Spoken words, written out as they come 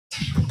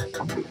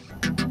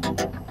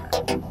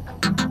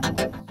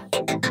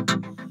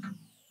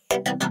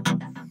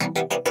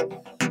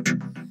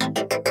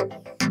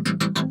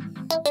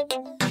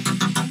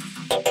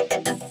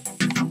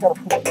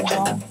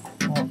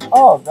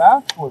Oh,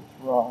 that's what's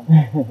wrong.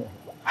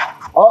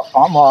 Oh,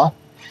 I'm off.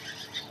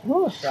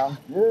 Ooh, sounds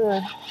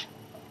good.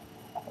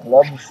 I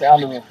love the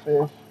sound of a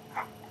fish.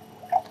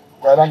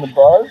 Right on the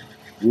buzz?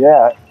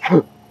 Yeah.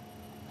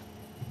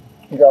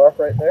 You got off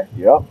right there?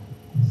 Yep.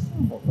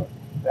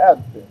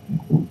 Bad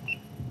fish.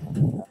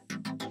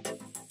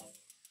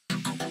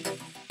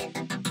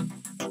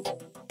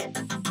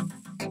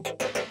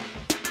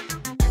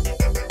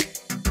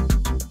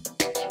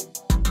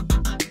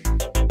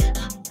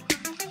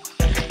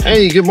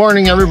 Hey, good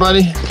morning,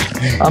 everybody.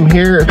 I'm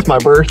here. It's my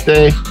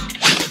birthday.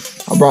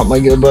 I brought my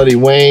good buddy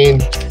Wayne.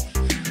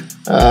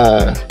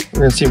 We're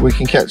gonna see if we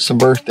can catch some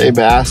birthday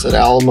bass at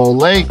Alamo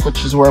Lake,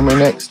 which is where my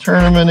next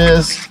tournament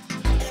is.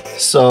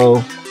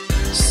 So,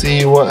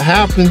 see what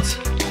happens.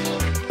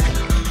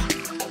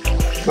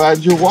 Glad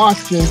you're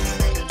watching.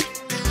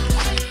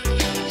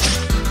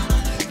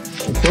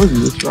 I told you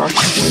this rock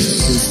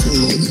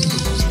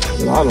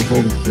is a lot of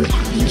holding fish.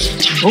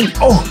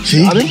 Oh,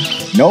 see? Got him?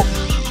 Nope.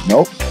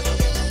 Nope.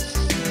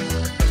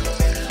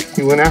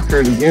 He went after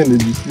it again.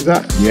 Did you see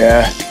that?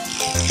 Yeah.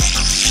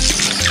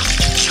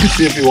 Let's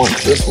see if he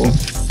wants this one.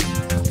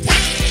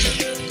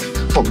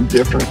 Something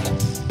different.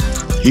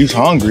 He's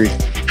hungry.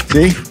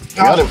 See?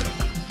 Got him.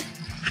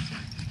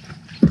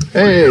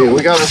 Hey,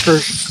 we got our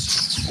first.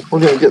 We're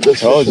gonna get this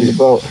fish in the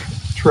boat.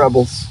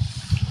 Trebles.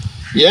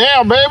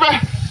 Yeah, baby.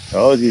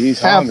 Told you he's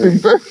hungry.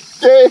 Happy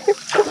birthday.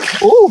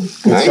 Ooh,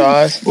 Good nice.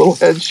 size. Little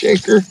head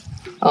shaker.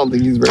 I don't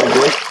think he's very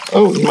big.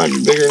 Oh, he might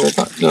be bigger than I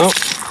thought. No.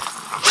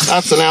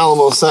 That's an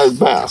Alamo sized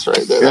bass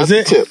right there. That's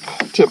Is it?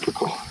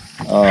 Typical.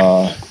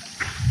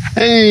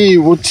 Hey,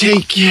 we'll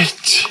take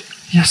it.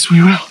 Yes,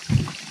 we will.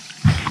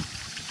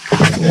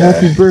 Yeah.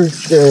 Happy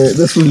birthday.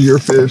 This was your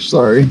fish.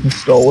 Sorry, I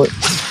stole it.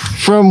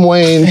 From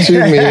Wayne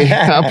to me.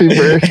 Happy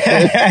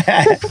birthday.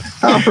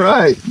 All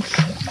right.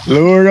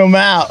 Lured him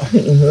out.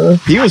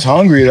 He was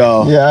hungry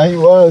though. Yeah, he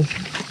was.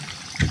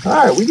 All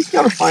right, we just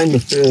got to find the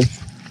fish.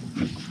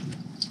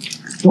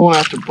 Don't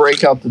have to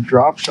break out the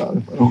drop shot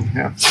if I don't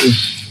have to.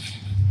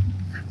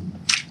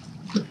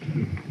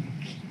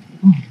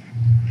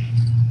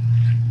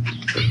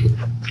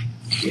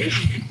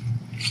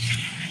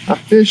 That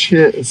fish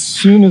hit as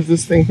soon as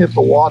this thing hit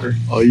the water.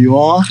 Oh, you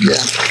on? Yeah.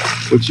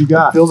 What you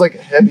got? Feels like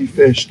a heavy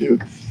fish,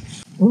 dude.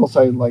 Or else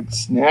I like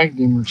snagged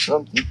him or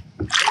something.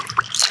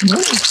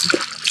 Nice.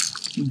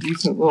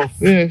 Decent little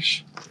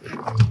fish.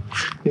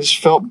 He just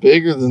felt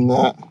bigger than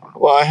that.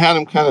 Well, I had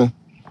him kind of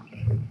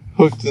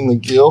hooked in the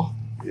gill.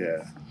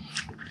 Yeah.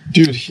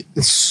 Dude,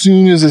 as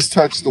soon as it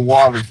touched the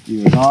water,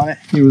 He was on it?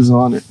 he was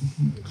on it.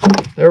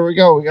 There we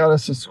go. We got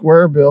us a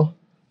square bill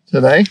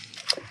today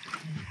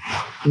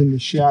in the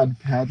shad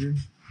pattern.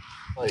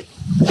 Like,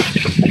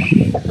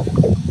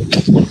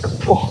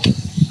 oh,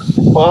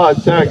 I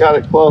think I got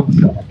it close.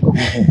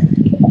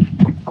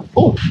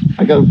 Oh,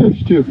 I got a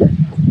fish too.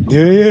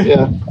 Do you?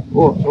 Yeah.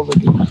 Oh, it feels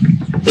like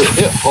it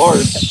hit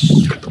hard.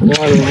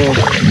 Now I don't know.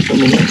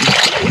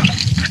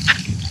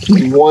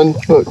 He's one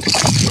hook.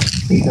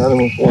 He got him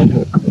with one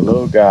hook. The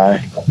little guy.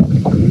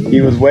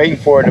 He was waiting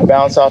for it to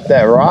bounce off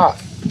that rock.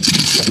 He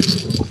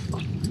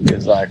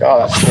was like, oh,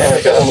 that's Yeah,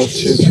 I got him with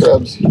two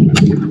trebs.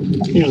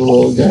 He's a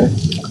little guy.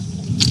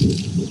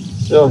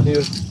 Still, he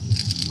was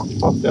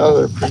popped out of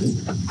there pretty.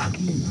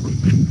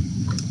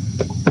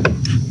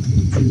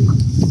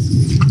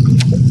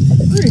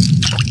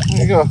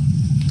 There you go.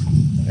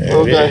 There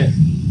Little it guy. is.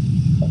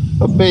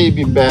 A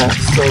baby bass,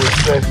 so to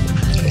say.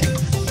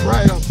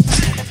 Right on.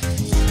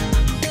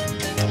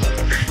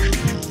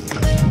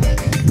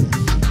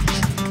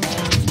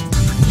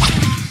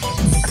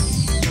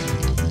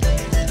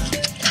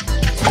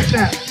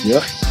 That.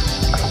 Yep.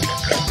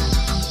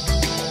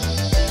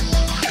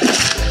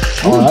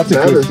 Oh, that's a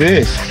good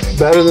fish.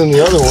 Better than the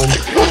other one.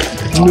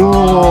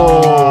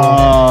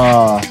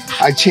 No.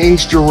 I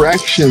changed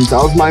directions. That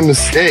was my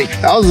mistake.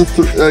 That was a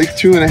like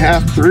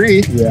 2.5,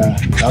 3. Yeah,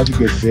 that was a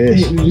good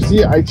fish. Did you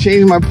see? I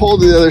changed my pole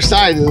to the other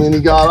side and then he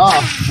got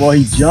off. Well,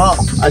 he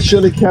jumped. I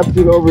should have kept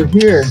it over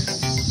here.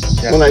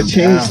 Kept When I him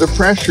changed down. the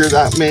pressure,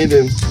 that made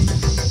him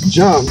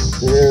jump,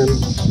 and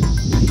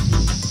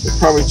it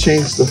probably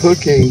changed the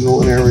hook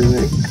angle and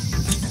everything.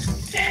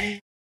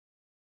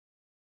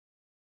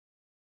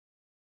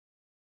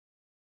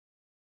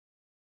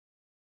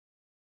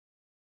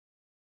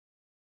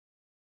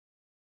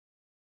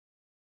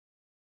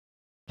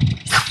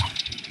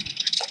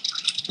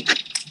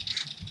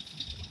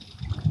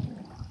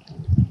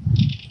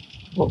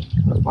 Oh,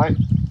 got a bite.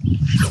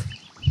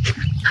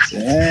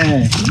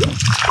 Dang.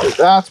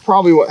 That's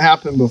probably what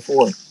happened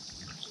before.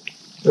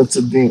 That's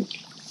a dink.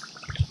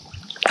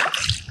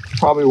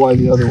 Probably why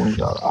the other one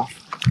got off.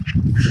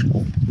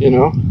 You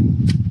know?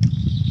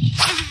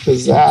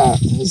 Because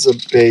that is a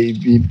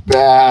baby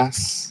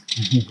bass.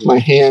 My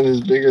hand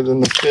is bigger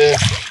than the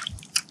fish.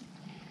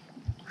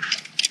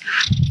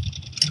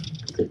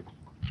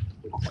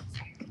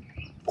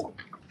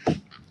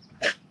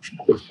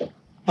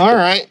 All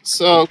right,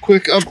 so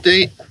quick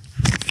update.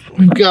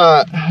 We've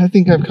got, I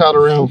think I've caught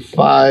around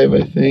 5,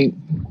 I think.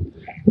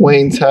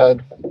 Wayne's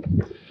had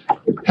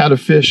a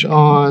fish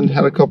on,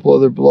 had a couple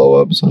other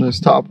blow-ups on his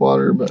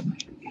topwater, but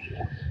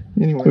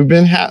anyway, we've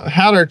been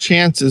had our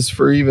chances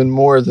for even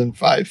more than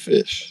 5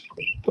 fish,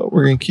 but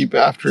we're gonna keep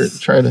after it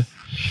and try to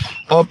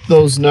up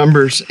those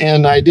numbers.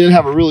 And I did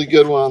have a really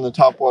good one on the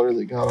topwater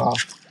that got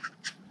off.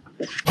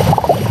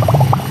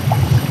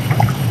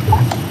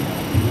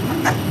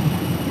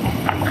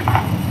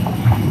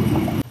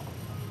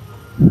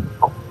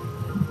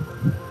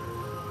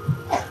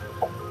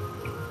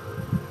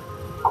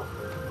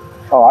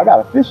 Oh, I got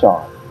a fish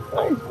on.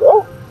 Nice,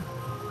 bro.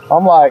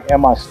 I'm like,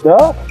 am I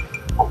stuck?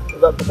 Is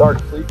that the dark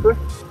sleeper?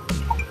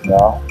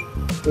 No.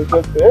 Is it a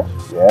good fish?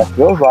 Yeah,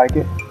 feels like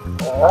it.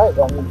 All right,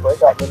 don't need to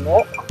break out the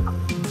net.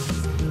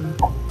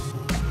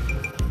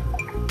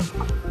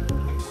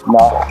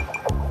 No.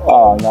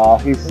 Oh, no.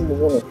 He's in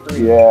a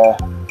tree. Yeah.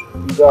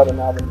 You got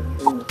him out in the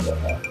tree.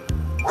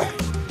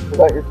 Is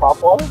that your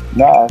topwater?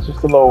 No, it's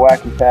just a little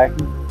wacky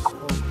tacky.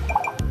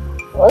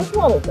 Well, that's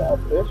not a bad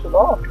fish at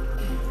all.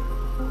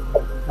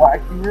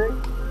 Wacky rig?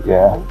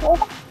 Yeah.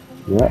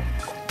 Yeah.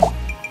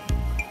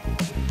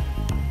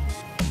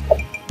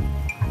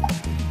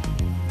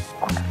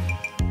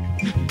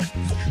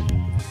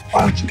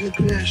 Wow, that's a good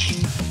fish.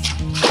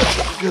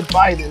 Good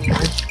bite in there.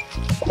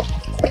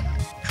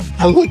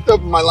 I looked up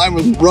and my line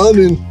was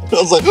running. I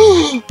was like,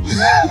 oh,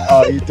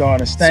 you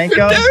throwing a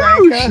stanko?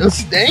 A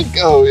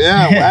stanko,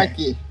 yeah,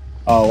 wacky.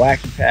 Oh,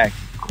 wacky tacky.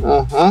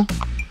 Uh-huh.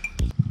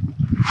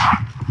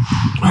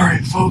 All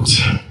right, folks.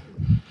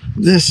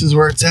 This is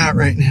where it's at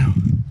right now.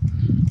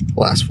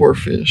 Last 4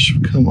 fish.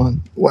 Come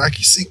on,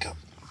 wacky sink up.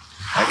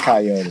 That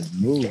coyote is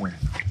moving.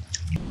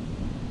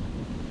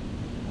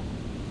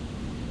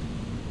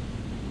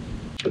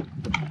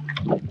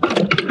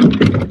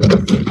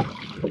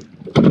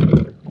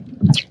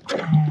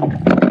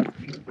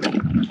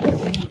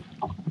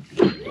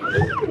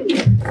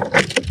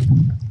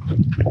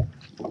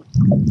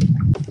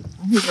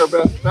 I think our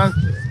best bet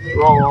is to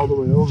roll all the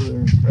way over there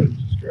and try to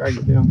just drag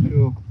it down to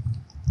him.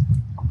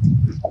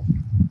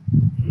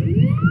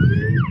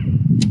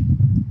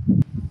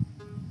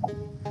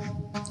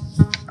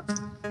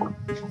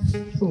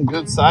 Some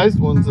good sized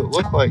ones that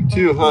look like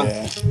too, huh?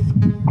 Yeah.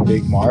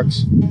 Big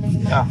marks.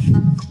 Yeah.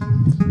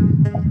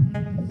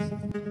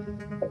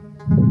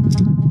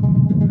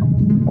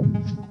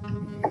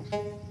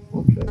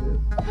 Look at it.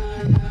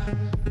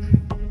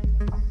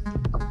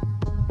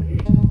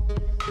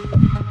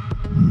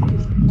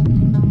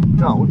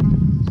 No.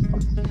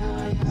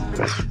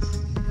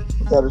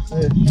 Better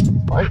fish.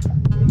 Right?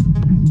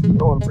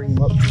 Don't want to bring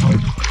him up too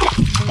much.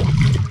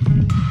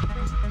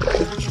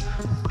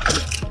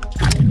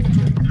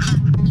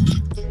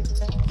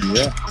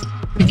 Yeah. I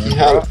think he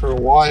had it for a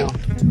while.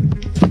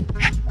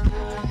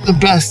 The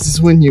best is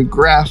when you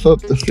graph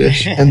up the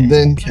fish and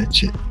then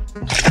catch it.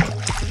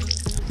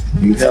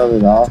 You held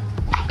it off.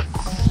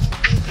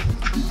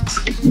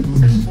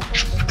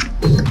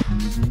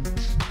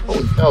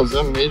 Holy cow, is that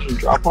a major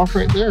drop off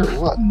right there or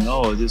what?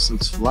 No, this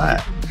looks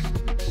flat.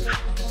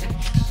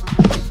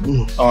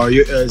 Oh,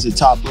 is it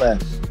top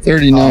left?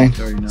 39. Oh,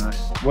 39.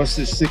 What's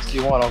this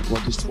 61 on?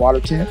 What, just water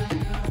tip?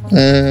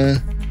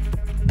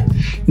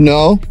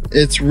 No,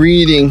 it's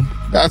reading.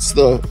 That's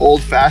the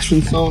old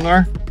fashioned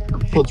sonar.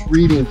 So it's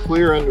reading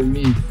clear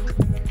underneath,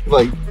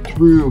 like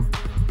through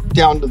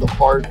down to the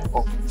hard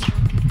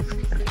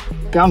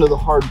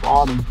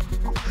bottom.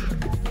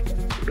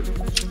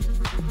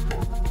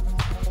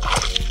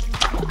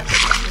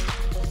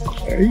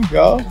 There you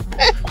go.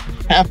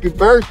 Happy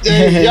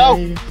birthday,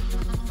 yo.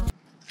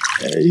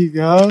 There you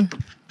go.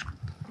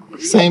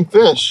 Same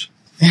fish.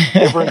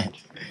 Different.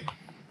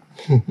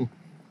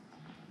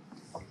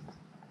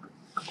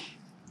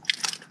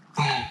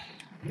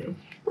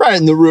 Right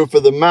in the roof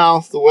of the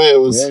mouth, the way it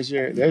was.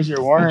 There's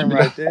your worm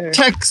right there.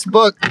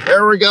 Textbook.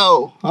 There we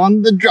go.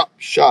 On the drop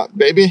shot,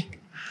 baby.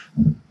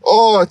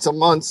 Oh, it's a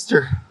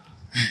monster.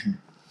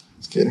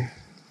 Just kidding.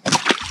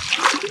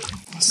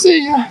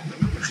 See ya.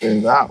 Go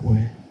that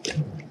way.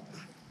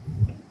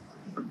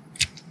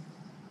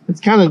 It's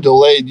kind of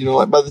delayed, you know,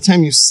 like by the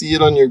time you see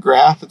it on your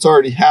graph, it's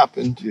already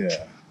happened.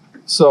 Yeah.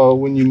 So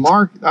when you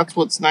mark, that's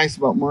what's nice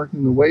about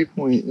marking the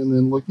waypoint and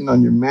then looking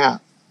on your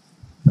map.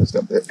 I just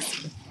got bit.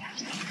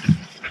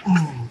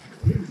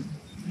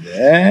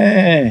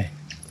 Yeah.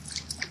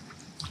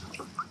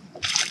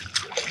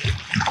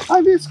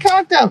 I just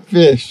caught that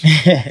fish.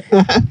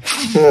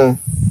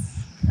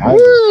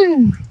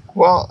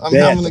 Well, I'm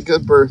having a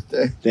good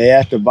birthday. They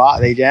at the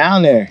bottom, they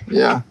down there.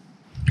 Yeah.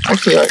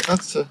 Actually,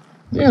 that's the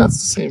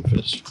same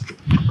fish.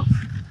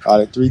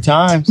 Caught it 3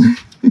 times.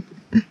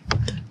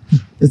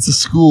 It's a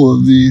school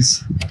of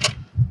these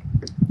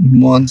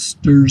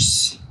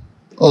monsters.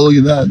 Oh, look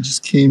at that. It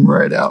just came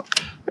right out.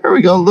 There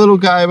we go. Little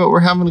guy, but we're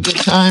having a good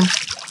time.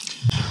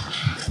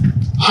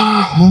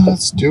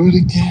 Let's do it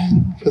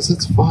again because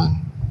it's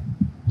fun.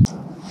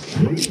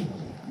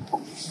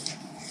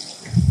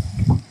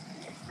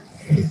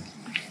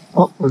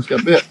 Oh, we just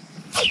got bit.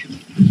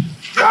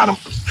 Got him.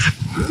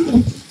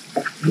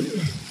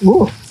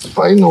 Ooh, it's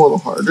biting a little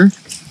harder.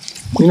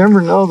 You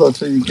never know though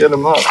till you get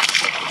them up.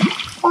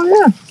 Oh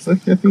yeah, I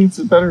think it's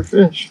a better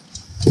fish.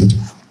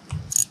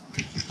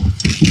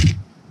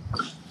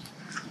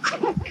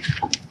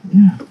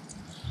 Yeah.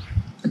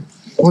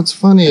 What's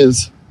funny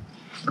is,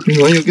 you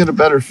know, you'll get a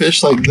better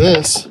fish like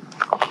this,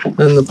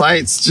 and the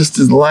bite's just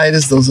as light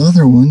as those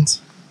other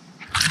ones.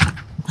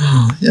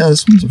 Oh, yeah,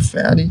 this one's a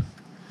fatty.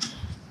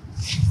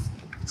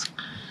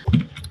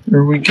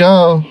 There we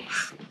go.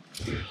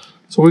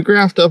 So we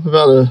graphed up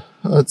about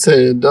I'd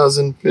say a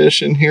dozen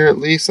fish in here at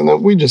least, and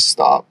then we just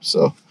stopped.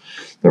 So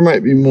there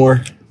might be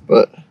more,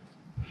 but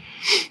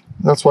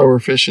that's why we're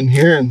fishing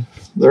here, and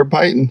they're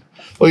biting.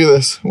 Look at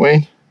this,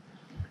 Wayne.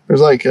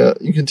 There's like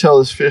you can tell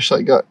this fish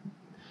like got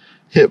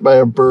hit by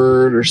a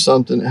bird or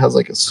something. It has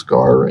like a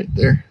scar right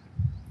there.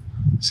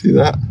 See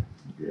that?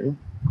 Yeah.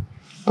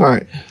 All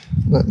right,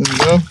 letting him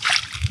go.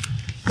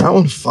 That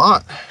one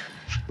fought.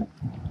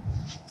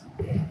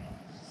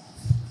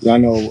 I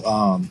know.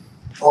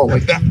 Oh,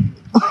 like that.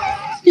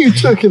 You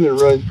took it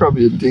and run.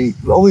 Probably a dink.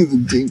 Only the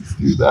dinks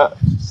do that,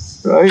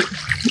 right?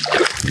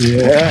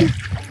 Yeah.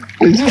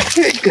 They just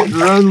take it and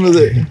run with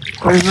it.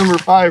 There's number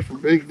 5 for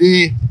Big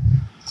D.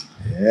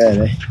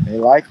 Yeah, they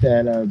like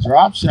that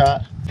drop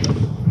shot.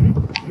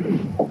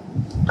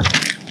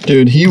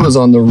 Dude, he was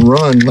on the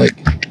run.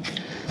 Like,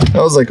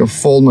 that was like a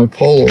fold my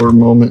pole over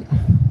moment.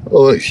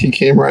 Oh, look, he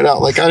came right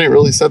out. Like, I didn't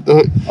really set the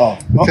hook. Oh,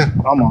 okay.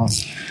 I'm on.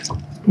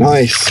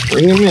 Nice.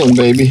 Bring him in,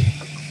 baby.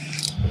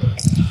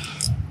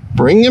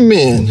 Bring him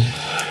in.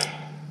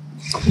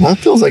 That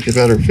feels like a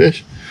better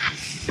fish.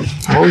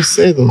 I always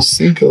say those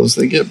senkos,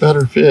 they get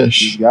better fish.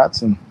 He's got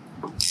some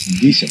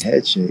decent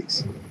head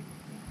shakes.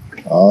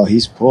 Oh,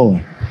 he's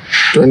pulling.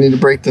 Do I need to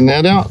break the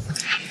net out?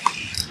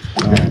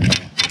 No.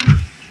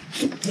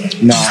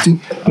 No?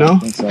 I don't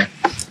think so.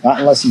 Not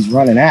unless he's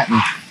running at me.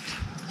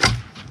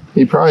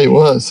 He probably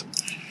was.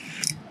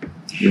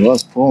 He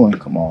was pulling.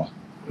 Come on.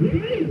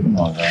 Come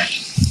on, man.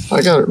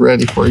 I got it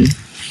ready for you.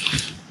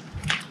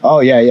 Oh,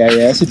 yeah.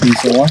 That's a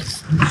decent one.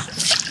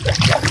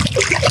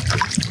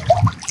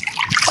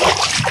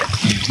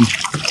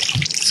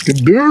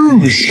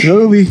 Skadoo!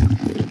 Scooby.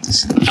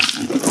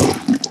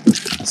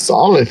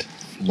 Solid.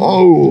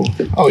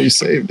 Oh, you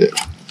saved it.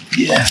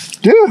 Yeah.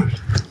 Dude,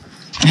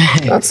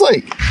 that's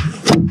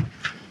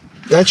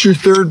your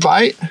third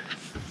bite?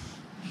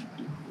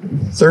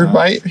 Third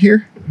bite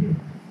here?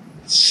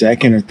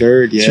 Second or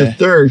third, yeah. It's your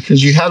third,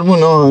 because you had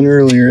one on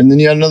earlier, and then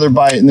you had another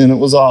bite, and then it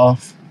was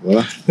off.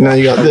 Well, and now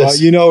you got this.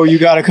 You know you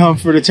got to come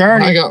for the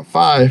turn. I got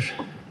 5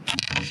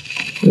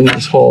 in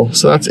this hole.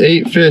 So that's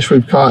 8 fish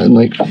we've caught in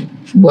like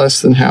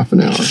less than half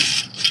an hour.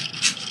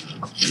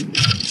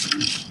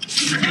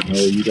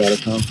 Oh, you got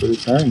to come for the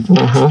turn.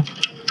 Uh-huh.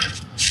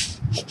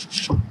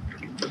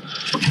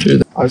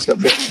 Dude, I just got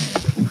bit.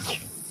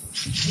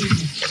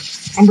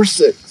 Number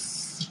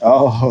 6.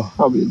 Oh.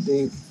 Probably a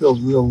dink.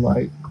 Feels real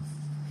light.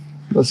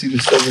 Unless he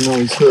just doesn't know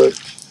he's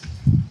hooked.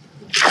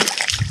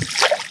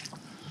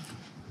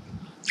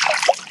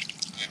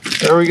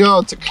 There we go.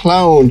 It's a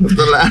clone of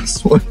the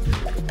last one.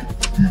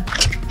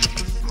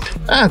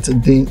 That's a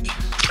dink.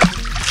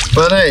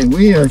 But hey,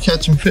 we are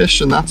catching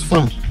fish and that's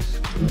fun.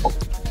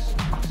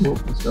 Oh,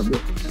 that's got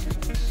bit.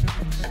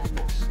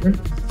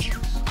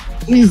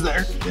 He's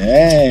there.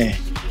 Yay.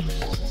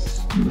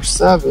 Number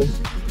 7.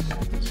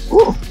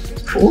 Oh,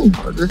 it's pulling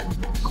harder.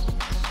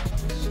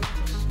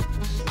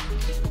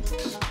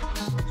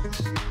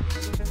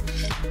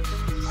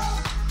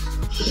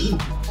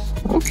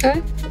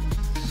 Okay.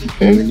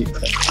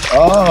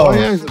 Oh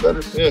yeah, he's a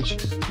better fish.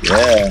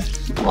 Yeah.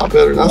 A lot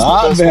better. That's the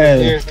best one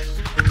here.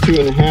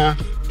 2.5.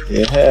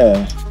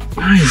 Yeah.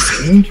 Nice,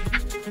 dude.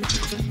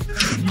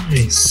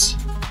 Nice.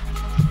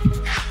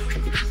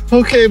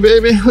 Okay,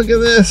 baby, look at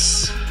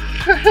this.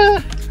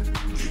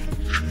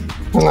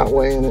 I'm not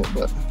weighing it,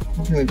 but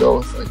I'm gonna go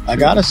with like. I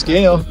got a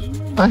scale.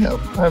 I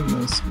have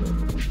my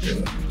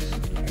scale.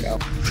 I got.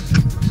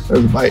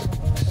 There's a bite.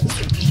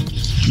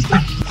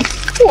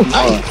 Oh,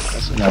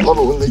 nice. I love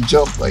it when they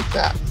jump like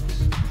that.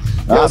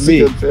 That's a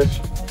good fish.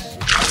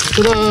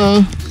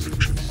 Ta-da!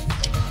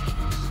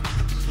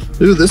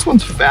 Dude, this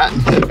one's fat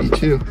and heavy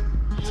too.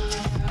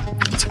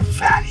 It's a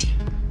fatty.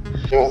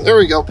 Yeah, there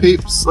we go,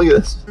 peeps. Look at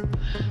this.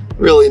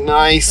 Really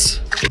nice.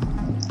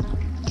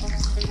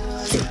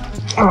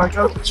 Oh, I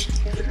got it.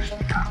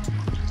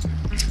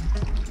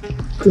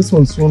 This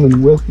one's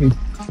swimming with me.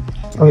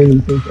 I don't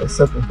even think I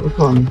set the hook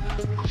on him.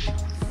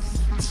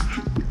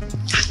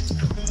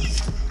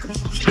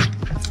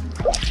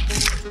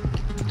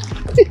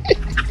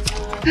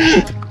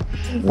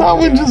 That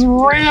one just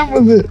ran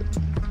with it.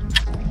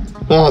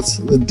 No, it's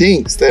the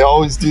dinks. They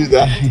always do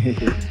that.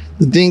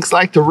 The dinks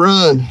like to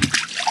run.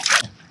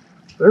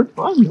 They're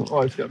fun. Oh,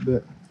 I just got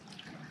bit.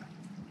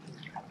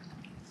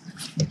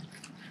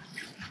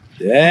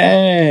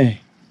 Dang.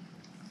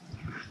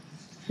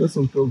 This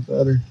one feels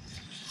better.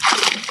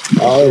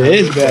 Oh, it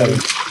is better.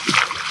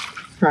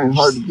 Trying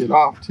hard to get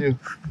off too.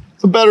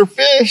 It's a better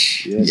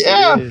fish. Yes,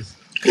 yeah. It is.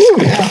 Ooh,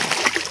 yeah.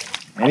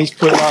 And he's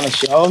putting on a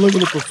show. Look at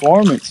the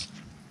performance.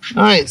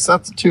 Nice.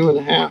 That's a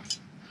 2.5.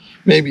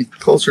 maybe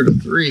closer to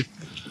 3. He's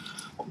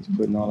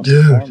putting on a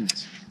Dude.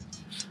 performance.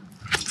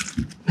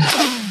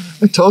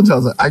 I told you, I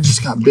was like, I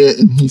just got bit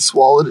and he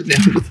swallowed it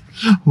down.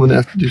 I'm gonna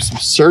have to do some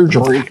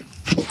surgery.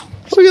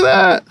 Look at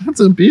that. That's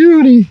a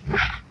beauty.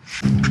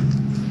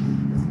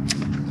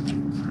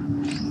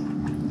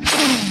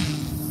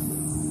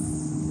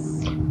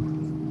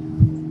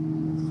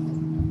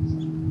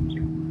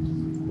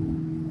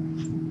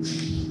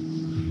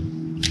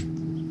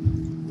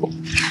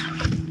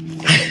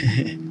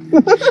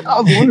 I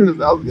was wondering if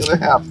that was gonna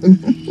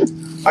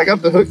happen. I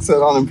got the hook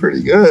set on him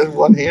pretty good,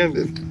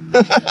 one-handed.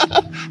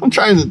 I'm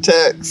trying to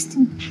text.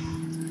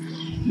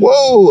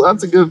 Whoa,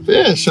 that's a good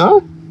fish,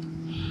 huh?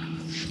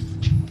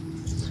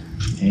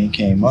 He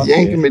came up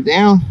Yanking me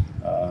down.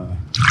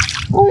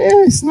 Oh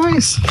yeah, he's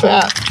nice.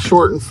 Fat,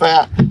 short and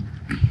fat.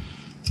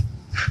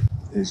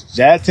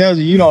 That tells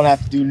you don't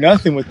have to do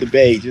nothing with the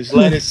bait. Just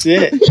let it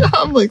sit. Yeah,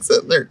 I'm like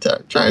sitting there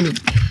trying to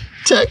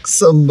text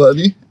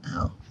somebody.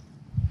 Ow.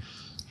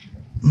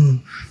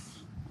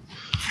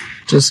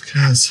 Just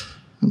because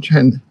I'm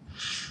trying to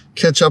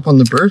catch up on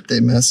the birthday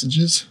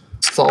messages.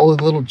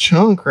 Solid little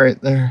chunk right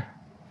there.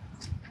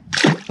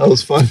 That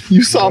was fun.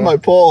 You saw my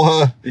pole,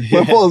 huh?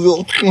 My pole was a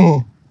little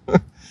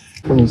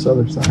from this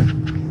other side.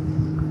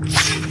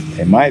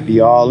 It might be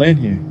all in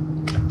here.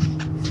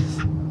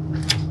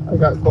 I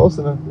got close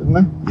enough, didn't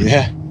I?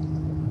 Yeah.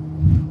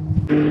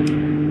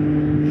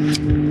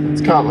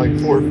 It's caught like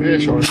 4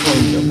 fish on its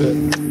own a bit.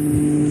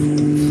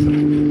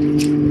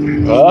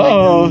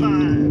 Oh.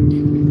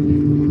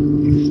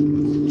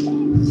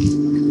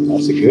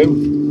 That's a good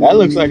one. That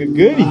looks like a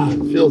goodie.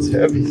 It feels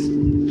heavy.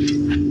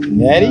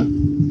 Netty?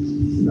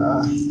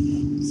 Nah,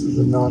 this is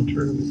a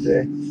non-tournament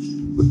day.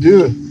 But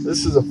dude,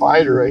 this is a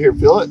fighter right here.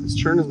 Feel it? It's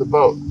turning the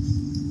boat.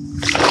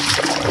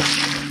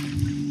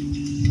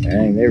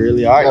 Dang, they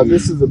really are. Yeah,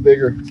 this is a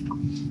bigger,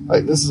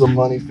 like this is a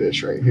money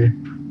fish right here.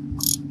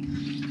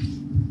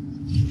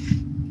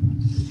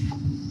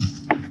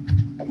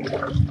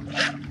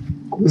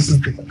 This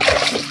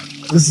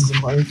is a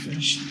money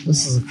fish.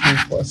 This is a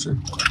 3-pluser.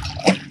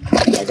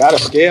 I got a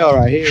scale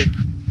right here.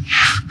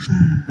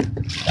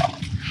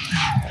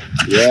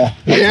 Yeah.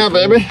 Yeah,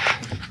 baby.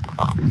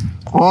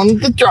 On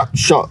the drop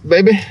shot,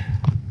 baby.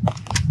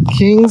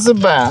 Kings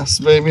of bass,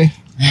 baby.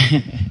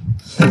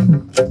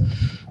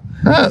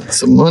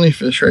 That's a money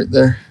fish right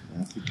there.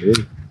 That's a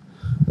goodie.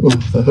 Ooh,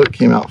 the hook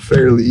came out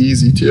fairly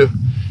easy too.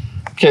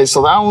 Okay,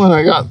 so that one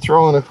I got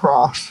thrown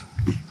across.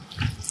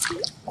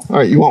 All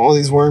right, you want one of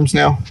these worms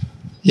now?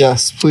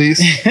 Yes, please.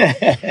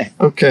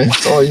 Okay,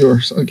 it's all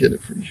yours. I'll get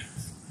it for you.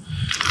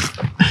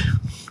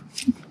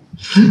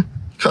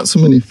 Caught so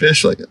many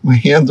fish, like my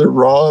hands are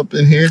raw up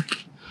in here.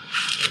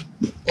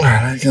 All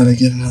right, I gotta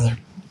get another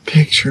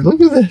picture. Look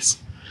at this.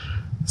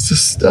 It's a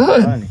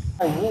stud. Funny.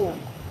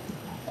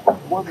 It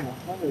wasn't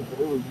 100, but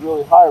it was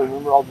really high.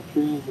 Remember all the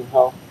trees and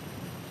how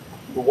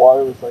the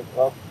water was like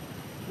up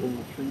in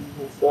the trees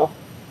and stuff?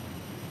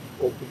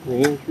 Like the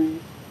green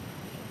trees.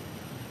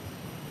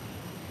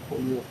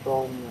 When you were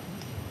throwing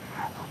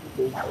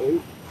the big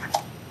bait.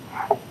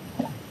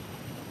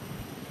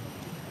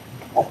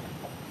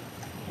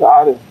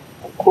 Got it.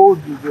 I told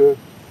you, dude.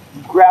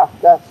 You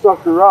graft that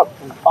sucker up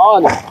and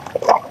on it.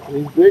 And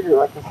he's bigger,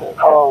 like I said.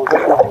 Oh, was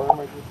that the worm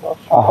I just saw?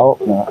 I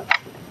hope not.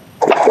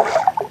 I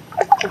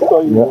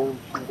saw you worm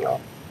shoot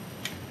off.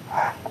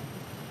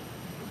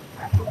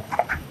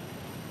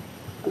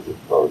 Is it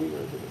floating or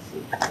is it a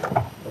sink?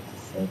 That's a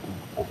sinking.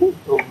 I think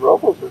those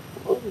rubbles are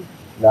floating.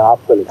 No, I'll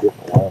put a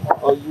different one.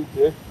 Oh, you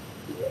did?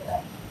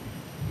 Yeah.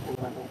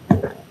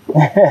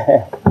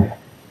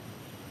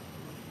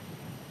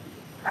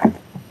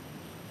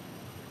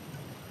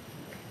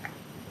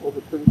 Was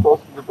it pretty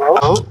close to the boat?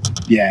 Oh,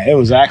 Yeah, it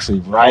was actually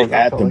right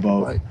at the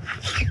boat.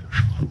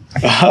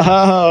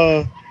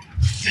 Oh,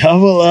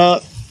 double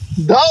up.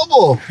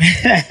 Double!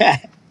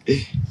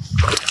 He's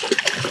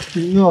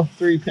no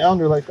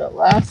 3-pounder like that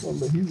last one,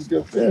 but he's a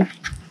good fish.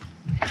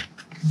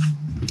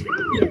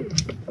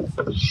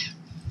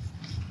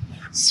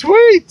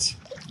 Sweet!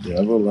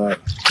 Double up.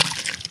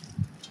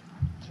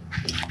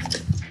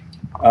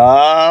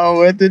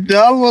 Oh, with the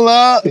double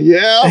up.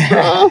 Yeah,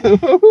 bro.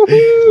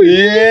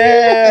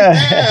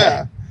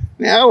 Yeah.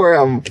 Now we're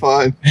having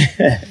fun.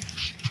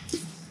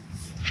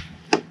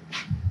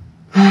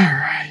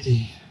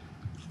 Alrighty.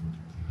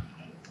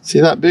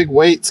 See, that big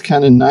weight's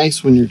kind of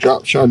nice when you're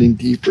drop shotting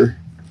deeper.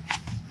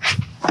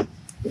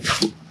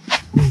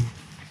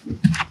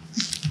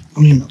 I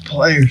mean, the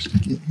players can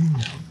get in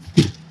now.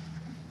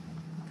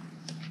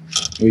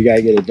 We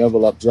gotta get a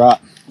double up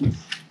drop.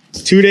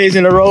 2 days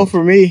in a row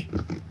for me.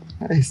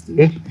 Nice,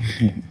 dude.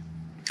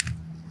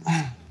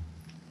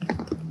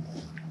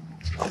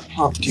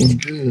 Popped in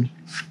good.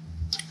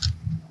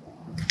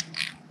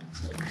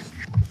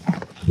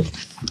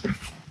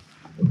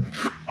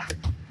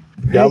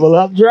 Double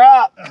up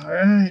drop. All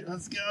right,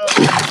 let's go.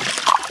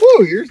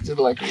 Woo, yours did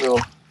like a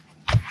little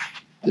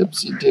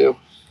dipsy do.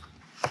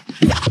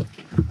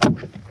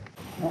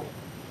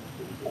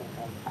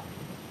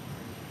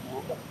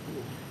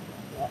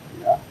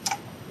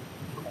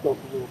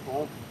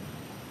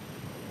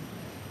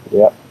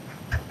 Yep.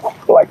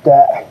 Like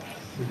that.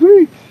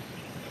 Sweet.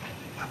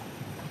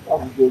 That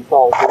was a good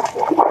solid fish.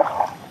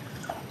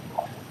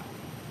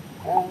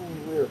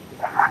 And we're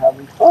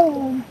having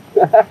fun.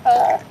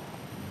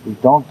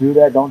 Don't do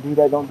that, don't do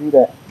that, don't do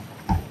that.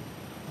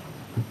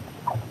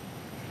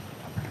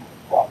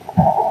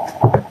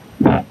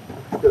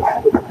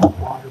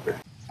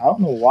 I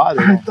don't know why.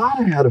 I thought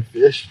I had a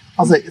fish.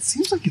 I was like, it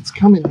seems like it's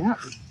coming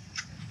at me.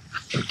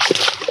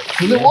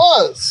 And it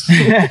was.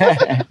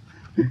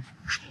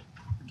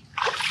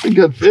 A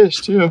good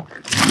fish too.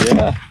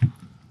 Yeah.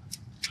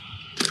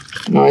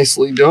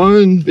 Nicely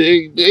done,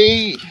 Big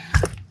D.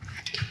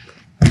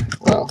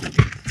 Well,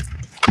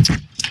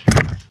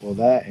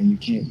 that, and you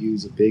can't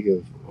use as big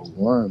of a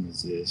worm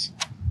as this,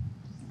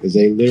 because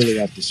they literally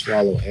have to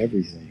swallow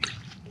everything.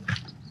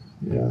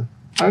 Yeah.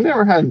 I've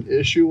never had an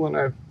issue when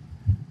I've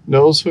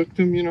nose hooked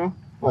them, you know?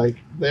 Like,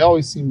 they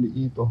always seem to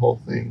eat the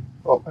whole thing.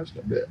 Oh, I just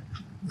got bit.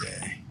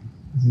 Yeah.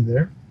 Is he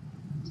there?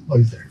 Oh,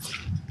 he's there.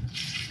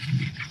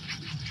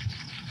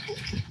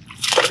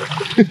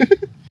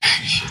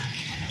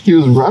 He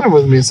was running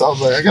with me, so I was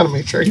like, I gotta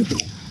make sure I get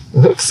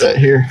the hook set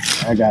here.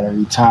 I gotta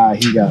retie.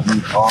 He got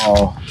me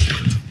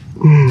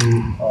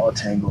all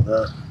tangled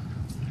up.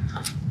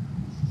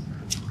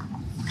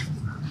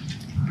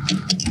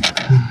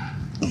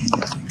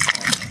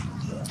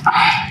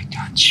 I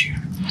got you.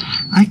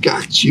 I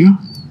got you.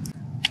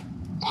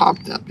 Pop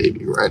that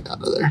baby right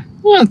out of there.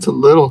 Yeah, it's a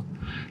little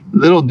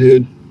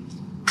dude.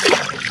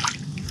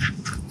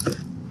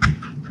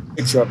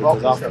 It's up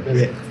off a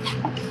bit.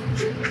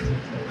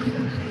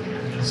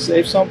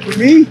 Save some for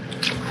me.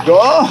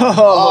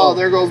 Oh,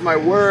 there goes my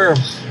worm.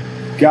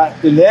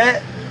 Got the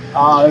net.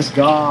 Oh, it's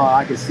gone.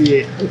 I can see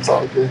it. It's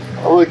all good.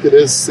 Oh, look, it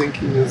is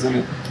sinking, isn't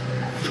it?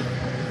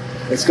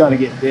 It's gonna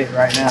get bit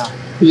right now.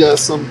 Yeah,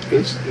 some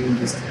fish can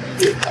just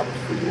have a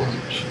free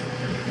lunch.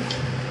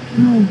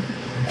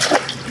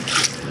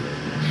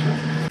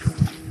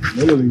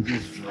 Literally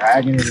just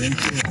dragging it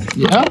into it.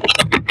 Yeah?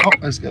 Oh,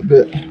 I just got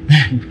bit.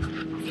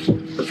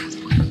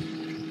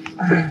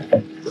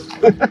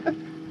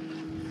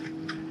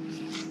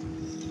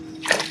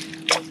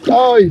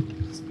 Oh, you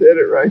spit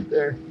it right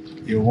there.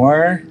 Your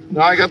worm?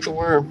 No, I got the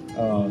worm.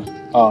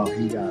 Oh,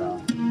 he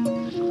got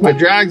my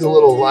drag's a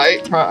little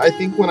light. I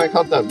think when I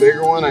caught that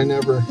bigger one, I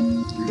never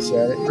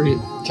reset it,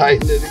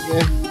 tightened it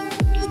again.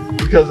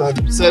 Because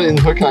I've set it in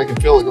the hook and I can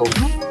feel it go.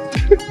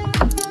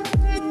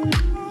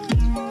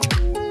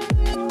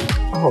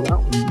 Oh, that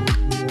one,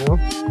 you know?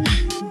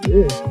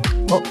 Yeah.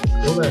 Oh,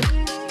 go there.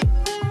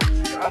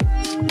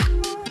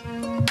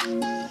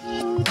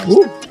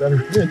 Ooh,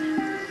 better fish.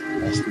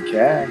 That's the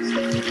cast.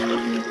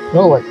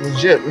 No, like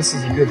legit, this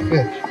is a good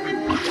fish.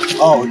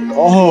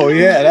 Oh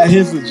yeah, that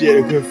is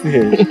legit a good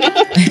fish.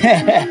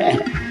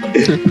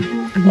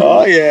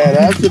 Oh yeah,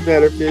 that's a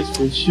better fish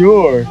for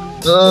sure.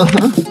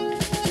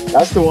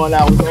 That's the one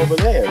that was over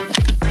there.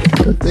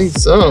 I think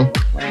so.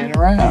 Playing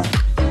around.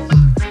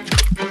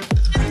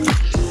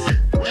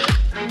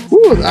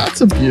 Ooh,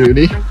 that's a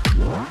beauty.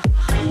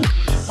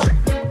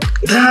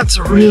 That's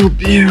a real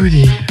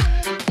beauty.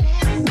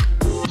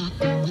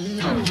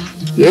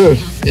 Dude,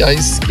 yeah,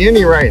 he's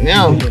skinny right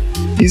now.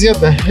 He's got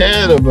the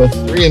head of a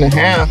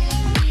 3.5.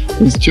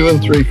 He's 2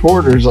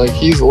 3/4. Like,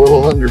 he's a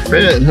little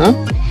underfed, huh?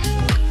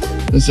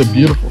 It's a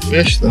beautiful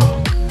fish,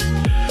 though.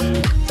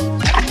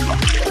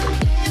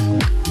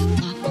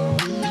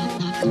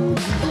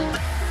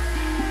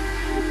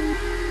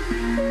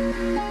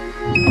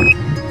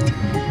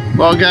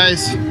 Well,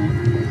 guys,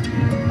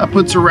 that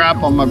puts a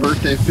wrap on my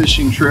birthday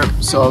fishing trip.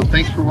 So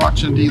thanks for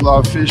watching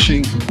DLaw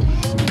Fishing.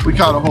 We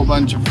caught a whole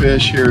bunch of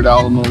fish here at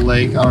Alamo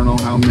Lake. I don't know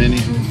how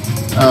many.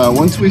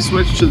 Once we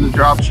switched to the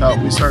drop shot,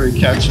 we started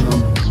catching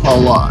them a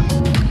lot.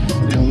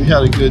 You know, we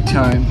had a good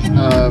time.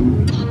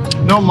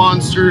 No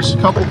monsters, a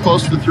couple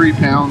close to 3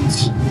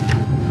 pounds.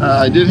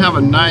 I did have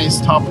a nice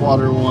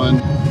topwater one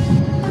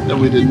that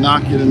we did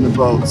not get in the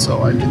boat,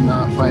 so I did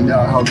not find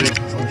out how big it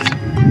was.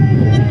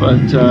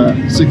 But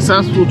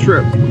successful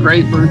trip,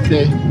 great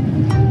birthday.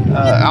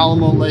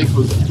 Alamo Lake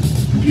was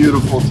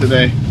beautiful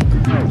today.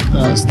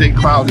 Stayed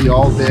cloudy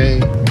all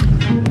day,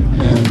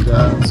 and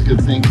it's a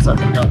good thing because I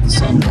forgot the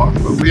sunblock,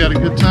 but we had a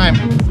good time.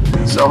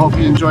 So I hope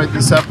you enjoyed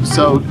this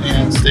episode,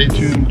 and stay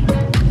tuned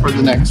for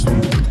the next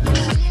one.